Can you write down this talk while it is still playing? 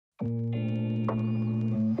Okay,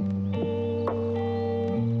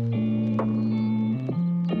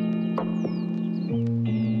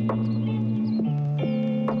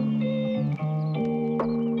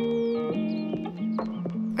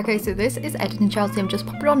 so this is editing Chelsea. I'm just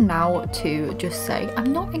popping on now to just say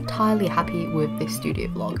I'm not entirely happy with this studio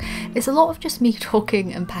vlog. It's a lot of just me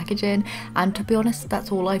talking and packaging, and to be honest,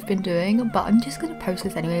 that's all I've been doing, but I'm just going to post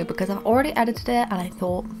this anyway because I've already edited it and I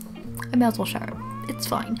thought I may as well share it. It's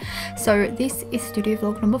fine. So this is studio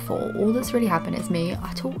vlog number 4. All that's really happened is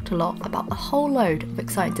I talked a lot about the whole load of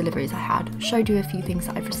exciting deliveries I had, showed you a few things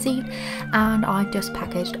that I've received, and I've just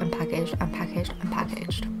packaged and packaged and packaged and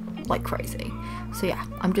packaged like crazy. So yeah,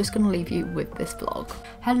 I'm just gonna leave you with this vlog.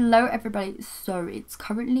 Hello everybody. So it's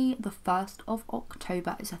currently the 1st of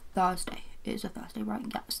October. It's a Thursday. It is a Thursday, right?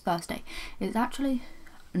 Yeah, it's Thursday. It's actually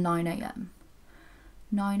 9 AM.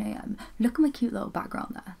 9 AM. Look at my cute little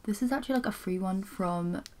background there. This is actually like a free one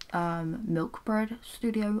from Milk Bread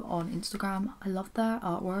Studio on Instagram. I love their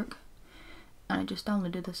artwork, and I just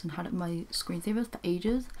downloaded this and had it in my screensavers for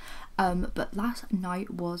ages. But last night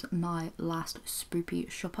was my last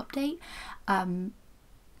spoopy shop update.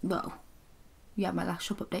 Well, yeah, my last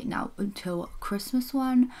shop update now until Christmas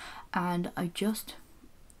one, and I just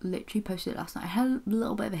literally posted it last night. I had a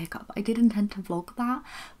little bit of a hiccup. I did intend to vlog that,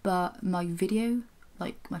 but my video,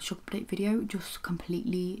 like my shop update video, just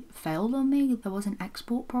completely failed on me. There was an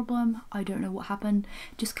export problem. I don't know what happened.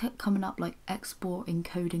 It just kept coming up like export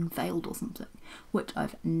encoding failed or something, which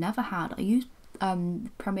I've never had. I used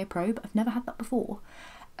Premiere Pro, but I've never had that before.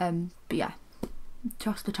 But yeah,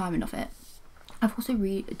 just the timing of it. I've also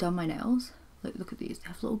redone my nails. Like, look at these, they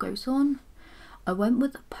have little ghosts on. I went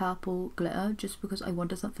with purple glitter just because I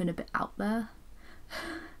wanted something a bit out there.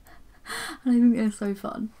 And I think they're so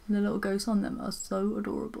fun. The little ghosts on them are so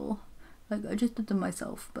adorable. Like, I just did them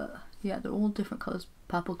myself, but yeah, they're all different colours.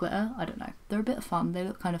 Purple glitter, I don't know. They're a bit of fun. They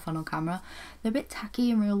look kind of fun on camera. They're a bit tacky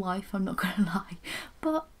in real life, I'm not gonna lie,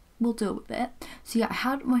 but we'll deal with it. So yeah, I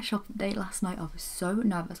had my shop update last night. I was so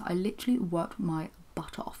nervous. I literally worked my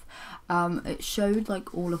butt off. It showed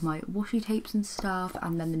like all of my washi tapes and stuff,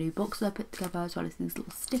 and then the new boxes I put together, as well as these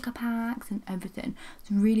little sticker packs and everything. It's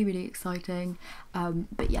really exciting.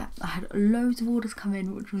 But yeah, I had loads of orders come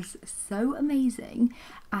in, which was so amazing,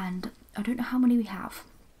 and I don't know how many we have.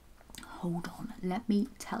 Hold on, let me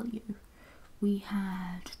tell you. We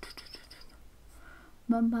had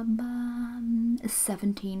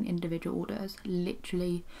 17 individual orders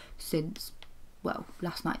literally since, well,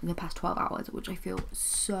 last night, in the past 12 hours, which I feel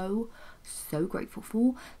so grateful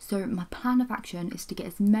for. So my plan of action is to get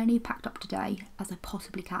as many packed up today as I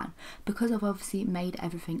possibly can, because I've obviously made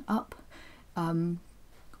everything up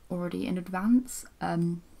already in advance.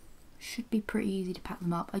 Should be pretty easy to pack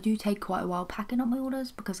them up. I do take quite a while packing up my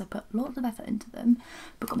orders because I put lots of effort into them,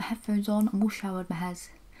 but got my headphones on, I'm all showered, my hair's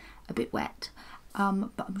a bit wet,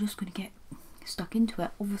 but I'm just gonna get stuck into it,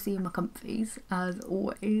 obviously in my comfies as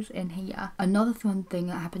always in here. Another fun thing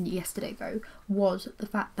that happened yesterday though was the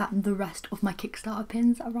fact that the rest of my Kickstarter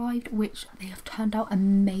pins arrived, which they have turned out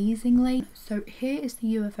amazingly. So here is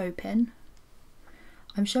the UFO pin.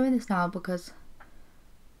 I'm showing this now because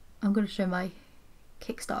I'm going to show my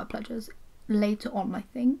Kickstarter pledges later on, I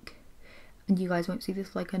think, and you guys won't see this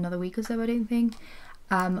for like another week or so, I don't think.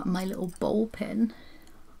 My little bowl pin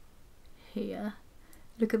here,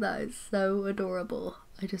 look at that, it's so adorable.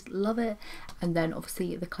 I just love it. And then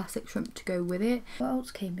obviously the classic shrimp to go with it. What else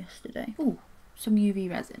came yesterday? Oh, some UV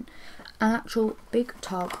resin. An actual big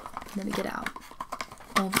tub, let me get it out,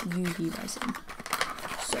 of UV resin.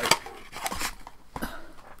 So,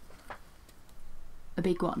 a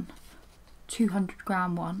big one,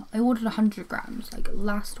 200-gram one. I ordered 100 grams like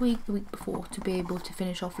last week, the week before, to be able to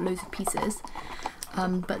finish off loads of pieces.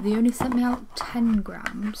 But they only sent me out 10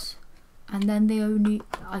 grams. And then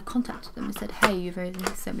I contacted them and said, hey, you've only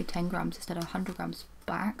sent me 10 grams instead of 100 grams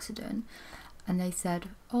by accident. And they said,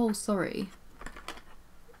 oh, sorry,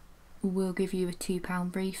 we'll give you a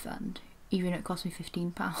 £2 refund, even though it cost me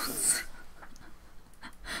 £15.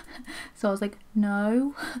 So I was like,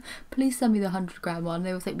 no, please send me the 100-gram one.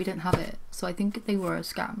 They was like, we don't have it. So I think they were a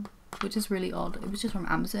scam, which is really odd. It was just from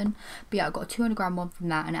Amazon. But yeah, I got a 200-gram one from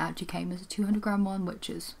that, and it actually came as a 200-gram one, which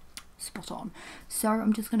is spot on. So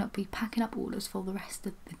I'm just gonna be packing up orders for the rest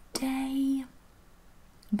of the day.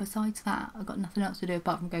 And besides that, I've got nothing else to do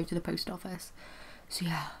apart from go to the post office. So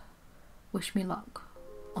yeah, wish me luck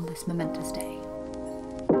on this momentous day.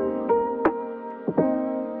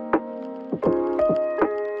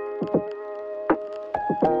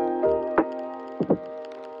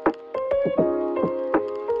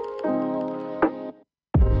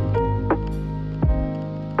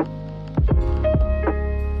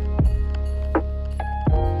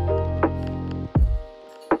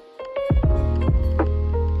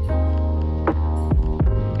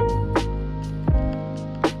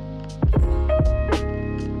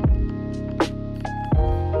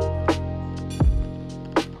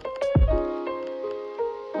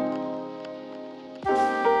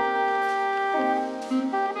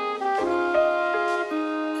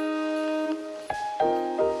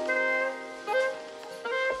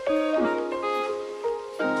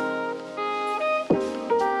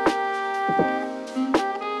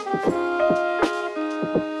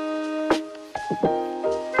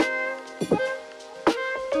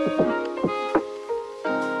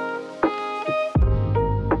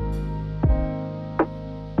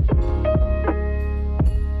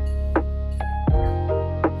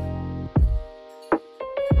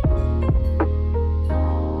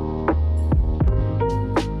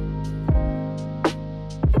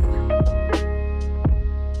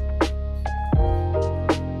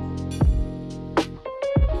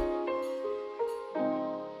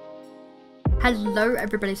 Hello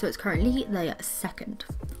everybody, so it's currently the 2nd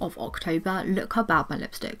of October. Look how bad my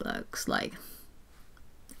lipstick looks, like,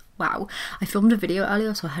 wow. I filmed a video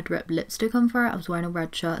earlier, so I had ripped lipstick on for it. I was wearing a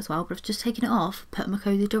red shirt as well, but I've just taken it off, put my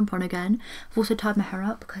cozy jumper on again. I've also tied my hair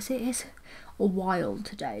up because it is wild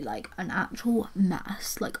today, like an actual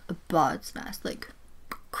mess, like a bird's nest, like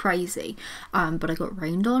crazy. But I got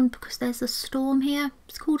rained on because there's a storm here.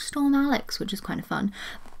 It's called Storm Alex, which is kind of fun.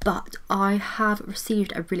 But I have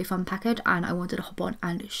received a really fun package and I wanted to hop on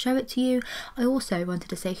and show it to you. I also wanted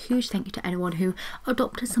to say a huge thank you to anyone who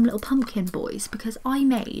adopted some little pumpkin boys, because I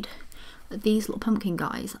made these little pumpkin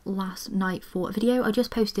guys last night for a video. I just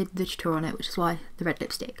posted the tutorial on it, which is why the red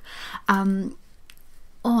lipstick. On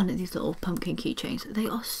these little pumpkin keychains. They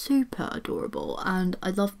are super adorable and I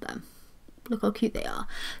love them. Look how cute they are.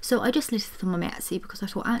 So I just listed them on my Etsy because I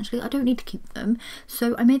thought actually I don't need to keep them,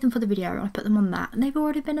 so I made them for the video and I put them on that, and they've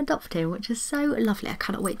already been adopted, which is so lovely. I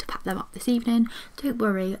cannot wait to pack them up this evening. Don't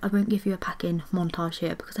worry, I won't give you a packing montage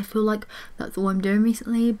here because I feel like that's all I'm doing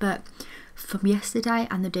recently, but from yesterday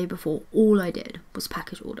and the day before, all I did was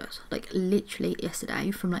package orders. Like literally yesterday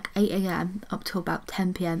from like 8 AM up till about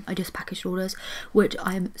 10 PM I just packaged orders, which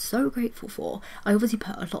I am so grateful for. I obviously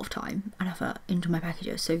put a lot of time and effort into my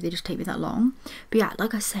packages, so they just take me that long. But yeah,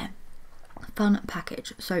 like I said, fun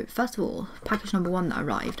package. So first of all, package number one that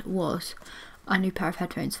arrived was a new pair of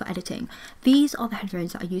headphones for editing. These are the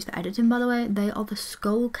headphones that I use for editing, by the way. They are the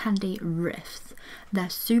Skull Candy Riffs. They're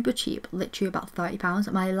super cheap, literally about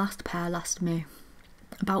 £30. My last pair lasted me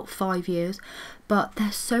about 5 years, but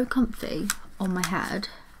they're so comfy on my head,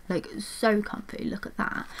 like so comfy. Look at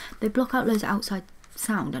that. They block out loads of outside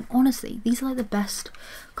sound, and honestly these are like the best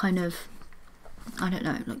kind of, I don't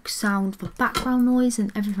know, like sound for background noise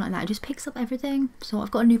and everything like that. It just picks up everything. So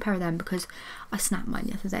I've got a new pair of them because I snapped mine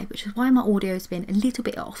the other day, which is why my audio's been a little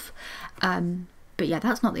bit off. But yeah,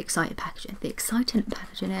 that's not the exciting packaging. The exciting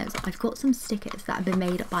packaging is I've got some stickers that have been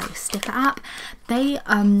made by a sticker app. They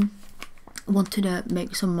wanted to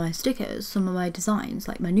make some of my stickers, some of my designs,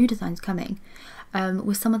 like my new designs coming,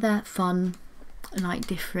 with some of their fun like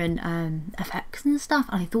different effects and stuff,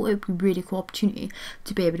 and I thought it would be a really cool opportunity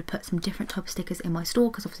to be able to put some different type of stickers in my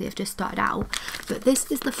store, because obviously I've just started out. But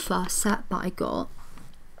this is the first set that I got.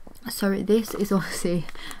 So this is obviously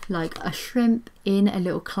like a shrimp in a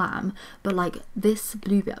little clam, but like this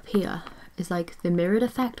blue bit up here is like the mirrored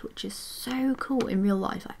effect, which is so cool in real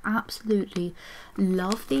life. I absolutely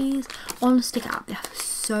love these. On the sticker app they have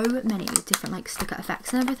so many different like sticker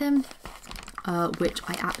effects and everything, which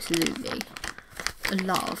I absolutely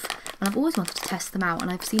love, and I've always wanted to test them out,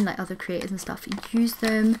 and I've seen like other creators and stuff use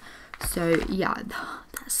them. So yeah,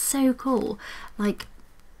 that's so cool. Like,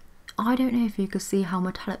 I don't know if you could see how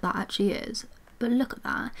metallic that actually is, but look at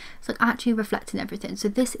that. It's like actually reflecting everything. So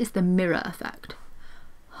this is the mirror effect.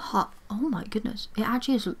 Oh my goodness, it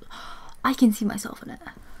actually is. I can see myself in it.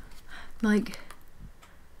 Like,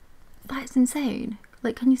 that's insane.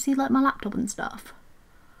 Like, can you see like my laptop and stuff?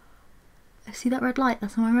 I see that red light,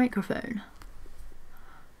 that's on my microphone.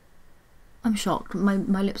 I'm shocked. My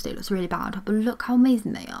lipstick looks really bad, but look how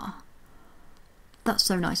amazing they are. That's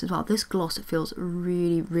so nice as well. This gloss, it feels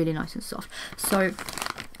really, really nice and soft. So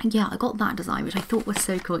yeah, I got that design, which I thought was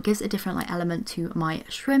so cool. It gives a different like element to my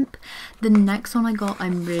shrimp. The next one I got,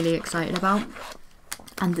 I'm really excited about,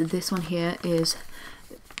 and this one here is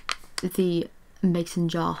the mason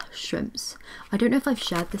jar shrimps. I don't know if I've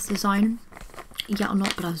shared this design yet or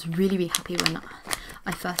not, but I was really, really happy when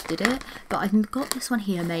I first did it. But I've got this one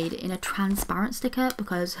here made in a transparent sticker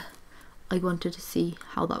because I wanted to see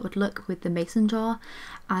how that would look with the mason jar,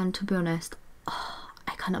 and to be honest,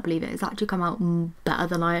 I cannot believe it. It's actually come out better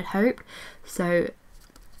than I had hoped. So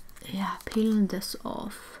yeah, peeling this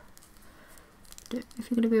off, don't know if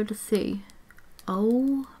you're going to be able to see.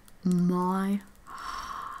 Oh my,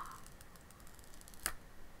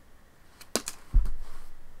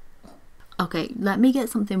 okay, let me get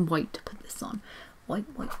something white to put this on. White,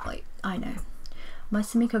 I know. My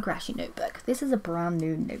Samiko Grashi notebook. This is a brand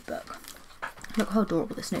new notebook. Look how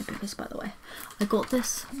adorable this notebook is, by the way. I got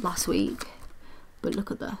this last week, but look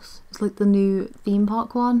at this. It's like the new theme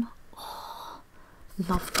park one. Oh,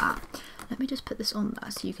 love that. Let me just put this on there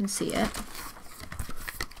so you can see it.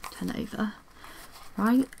 Turn it over.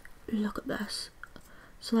 Right, look at this.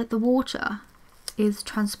 So like the water is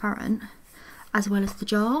transparent as well as the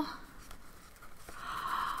jar.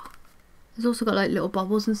 It's also got like little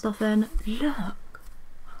bubbles and stuff in. Look.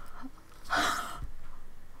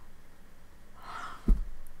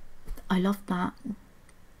 I love that.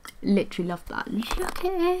 Literally love that. Look at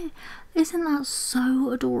it. Isn't that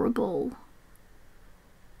so adorable?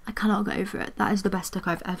 I cannot get over it. That is the best sticker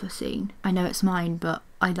I've ever seen. I know it's mine, but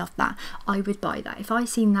I love that. I would buy that. If I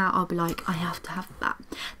seen that, I'll be like, I have to have that.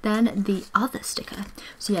 Then the other sticker.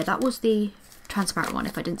 So yeah, that was the transparent one,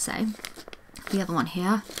 if I didn't say. The other one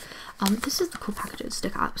here. This is the cool packaging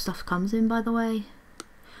sticker app stuff comes in, by the way.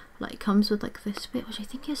 Like, it comes with like this bit, which I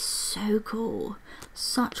think is so cool.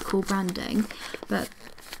 Such cool branding. But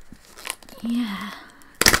yeah.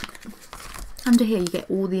 Under here you get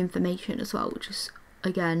all the information as well, which is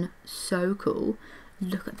again so cool.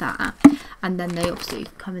 Look at that. And then they obviously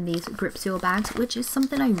come in these grip seal bags, which is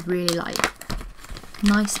something I really like.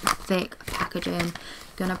 Nice thick packaging,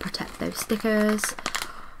 gonna protect those stickers.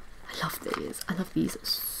 I love these. I love these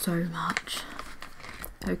so much.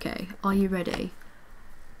 Okay, are you ready?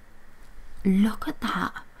 Look at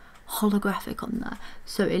that holographic on there.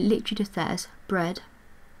 So it literally just says bread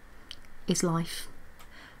is life,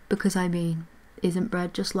 because I mean, isn't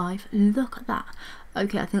bread just life? Look at that.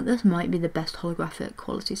 Okay, I think this might be the best holographic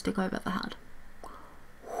quality stick I've ever had.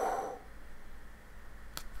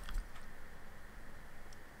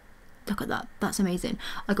 Look at that. That's amazing.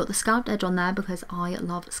 I got the scalloped edge on there because I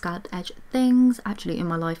love scalloped edge things actually in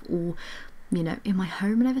my life, or you know, in my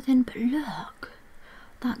home and everything. But look,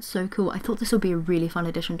 that's so cool. I thought this would be a really fun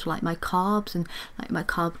addition to like my carbs and like my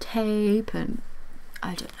carb tape, and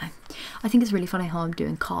I don't know. I think it's really funny how I'm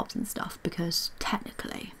doing carbs and stuff, because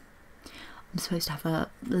technically I'm supposed to have a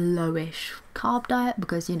lowish carb diet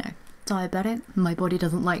because, you know, diabetic. My body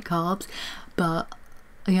doesn't like carbs. But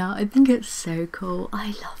yeah, I think it's so cool. I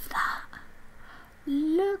love that.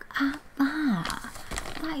 Look at that.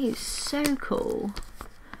 That is so cool.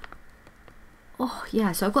 Oh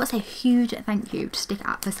yeah, so I've got to say a huge thank you to Stick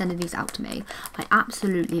App for sending these out to me. I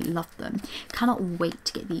absolutely love them. Cannot wait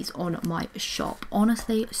to get these on my shop.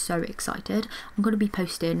 Honestly, so excited. I'm going to be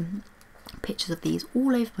posting pictures of these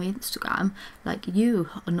all over my Instagram. Like, you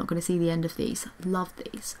are not going to see the end of these. Love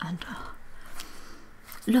these. And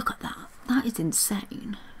look at that. That is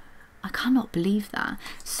insane. I cannot believe that.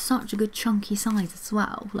 Such a good chunky size as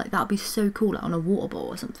well. Like, that would be so cool, like on a water bottle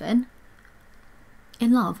or something.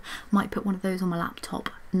 In love. Might put one of those on my laptop,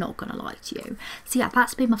 not gonna lie to you. So yeah,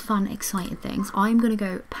 that's been my fun, exciting things. I'm gonna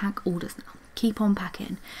go pack orders now. Keep on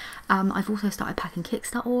packing. I've also started packing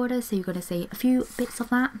Kickstarter orders, so you're gonna see a few bits of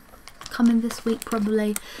that coming this week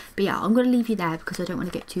probably. But yeah, I'm gonna leave you there because I don't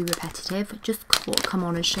want to get too repetitive. Just thought I'd come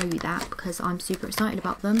on and show you that because I'm super excited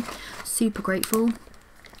about them, super grateful.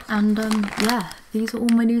 And yeah, these are all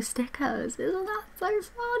my new stickers. Isn't that so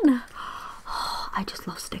fun? I just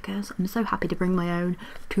love stickers. I'm so happy to bring my own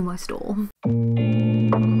to my store.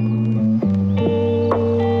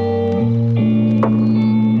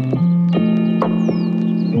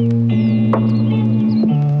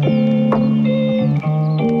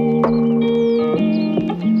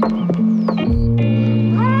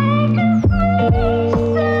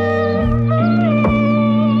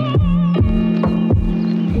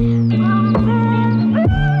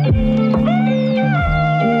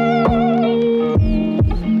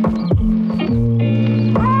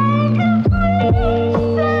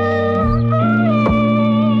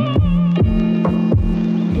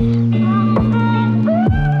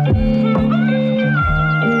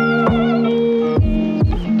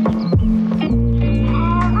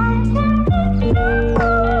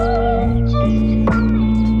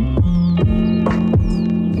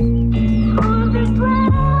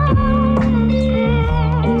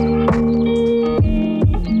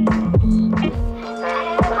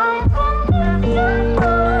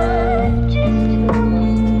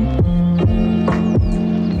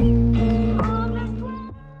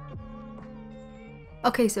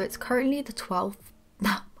 Okay, so it's currently the 12th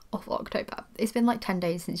of October. It's been like 10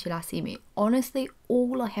 days since you last see me. Honestly,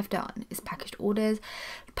 all I have done is packaged orders,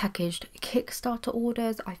 packaged Kickstarter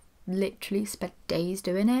orders. I've literally spent days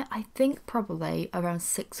doing it. I think probably around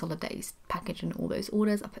 6 solid days packaging all those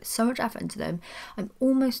orders. I put so much effort into them. I'm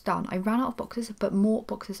almost done. I ran out of boxes, but more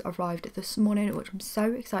boxes arrived this morning, which I'm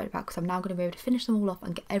so excited about because I'm now going to be able to finish them all off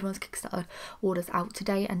and get everyone's Kickstarter orders out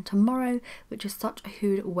today and tomorrow, which is such a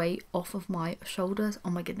huge weight off of my shoulders.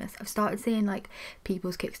 Oh my goodness, I've started seeing like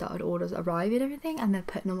people's Kickstarter orders arrive and everything, and they're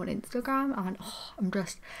putting them on Instagram, and oh, I'm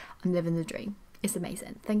living the dream. It's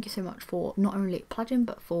amazing. Thank you so much for not only pledging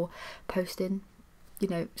but for posting, you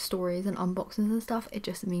know, stories and unboxings and stuff. It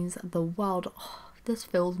just means the world. Oh, this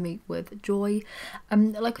fills me with joy.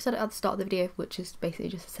 Like I said at the start of the video, which is basically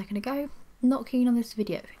just a second ago, not keen on this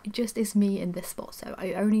video. It just is me in this spot, so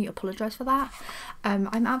I only apologise for that. I'm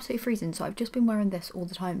absolutely freezing, so I've just been wearing this all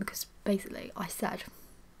the time because basically I said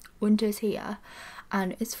winter's here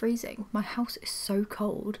and it's freezing. My house is so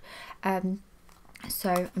cold.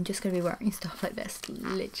 So I'm just going to be wearing stuff like this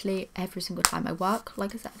literally every single time I work.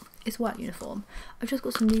 Like I said, it's work uniform. I've just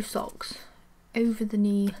got some new socks, over the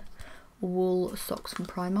knee wool socks from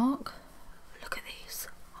Primark. Look at these.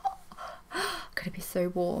 Gonna be so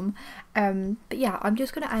warm. But yeah, I'm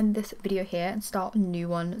just gonna end this video here and start a new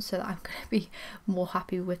one so that I'm gonna be more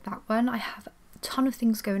happy with that one. I have a ton of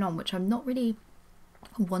things going on which I'm not really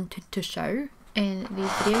wanted to show in these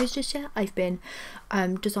videos just yet. I've been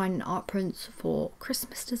designing art prints for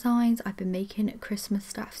Christmas designs. I've been making Christmas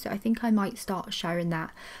stuff, so I think I might start sharing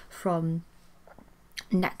that from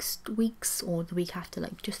next week's or the week after,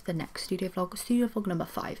 like just the next studio vlog. Studio vlog number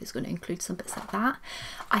 5 is going to include some bits like that.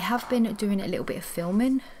 I have been doing a little bit of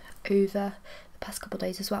filming over the past couple of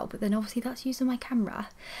days as well, but then obviously that's using my camera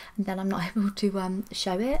and then I'm not able to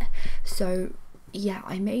show it. So yeah,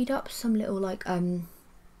 I made up some little like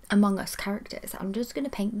Among Us characters. I'm just going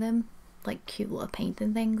to paint them like cute little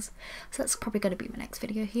painting things, so that's probably going to be my next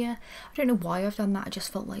video here. I don't know why I've done that, I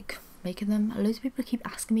just felt like making them. Loads of people keep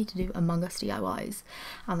asking me to do Among Us DIYs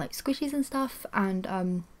and like squishies and stuff,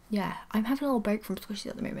 and yeah, I'm having a little break from squishies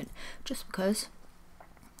at the moment just because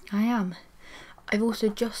I am. I've also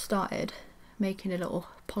just started making a little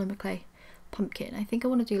polymer clay pumpkin. I think I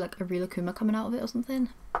want to do like a real Akuma coming out of it or something,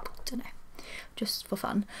 I don't know, just for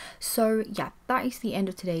fun. So yeah, that is the end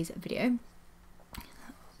of today's video.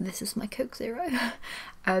 This is my Coke Zero.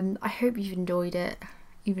 I hope you've enjoyed it,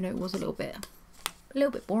 even though it was a little bit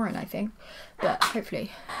boring, I think, but hopefully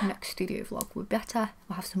next studio vlog will be better.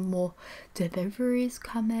 We'll have some more deliveries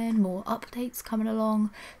coming, more updates coming along.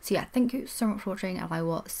 So yeah, thank you so much for watching, and I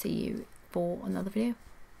will see you for another video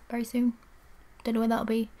very soon. Don't know when that'll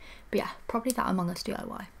be, but yeah, probably that Among Us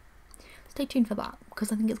DIY. Stay tuned for that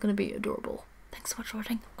because I think it's going to be adorable. Thanks so much for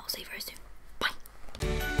watching. I'll see you very soon.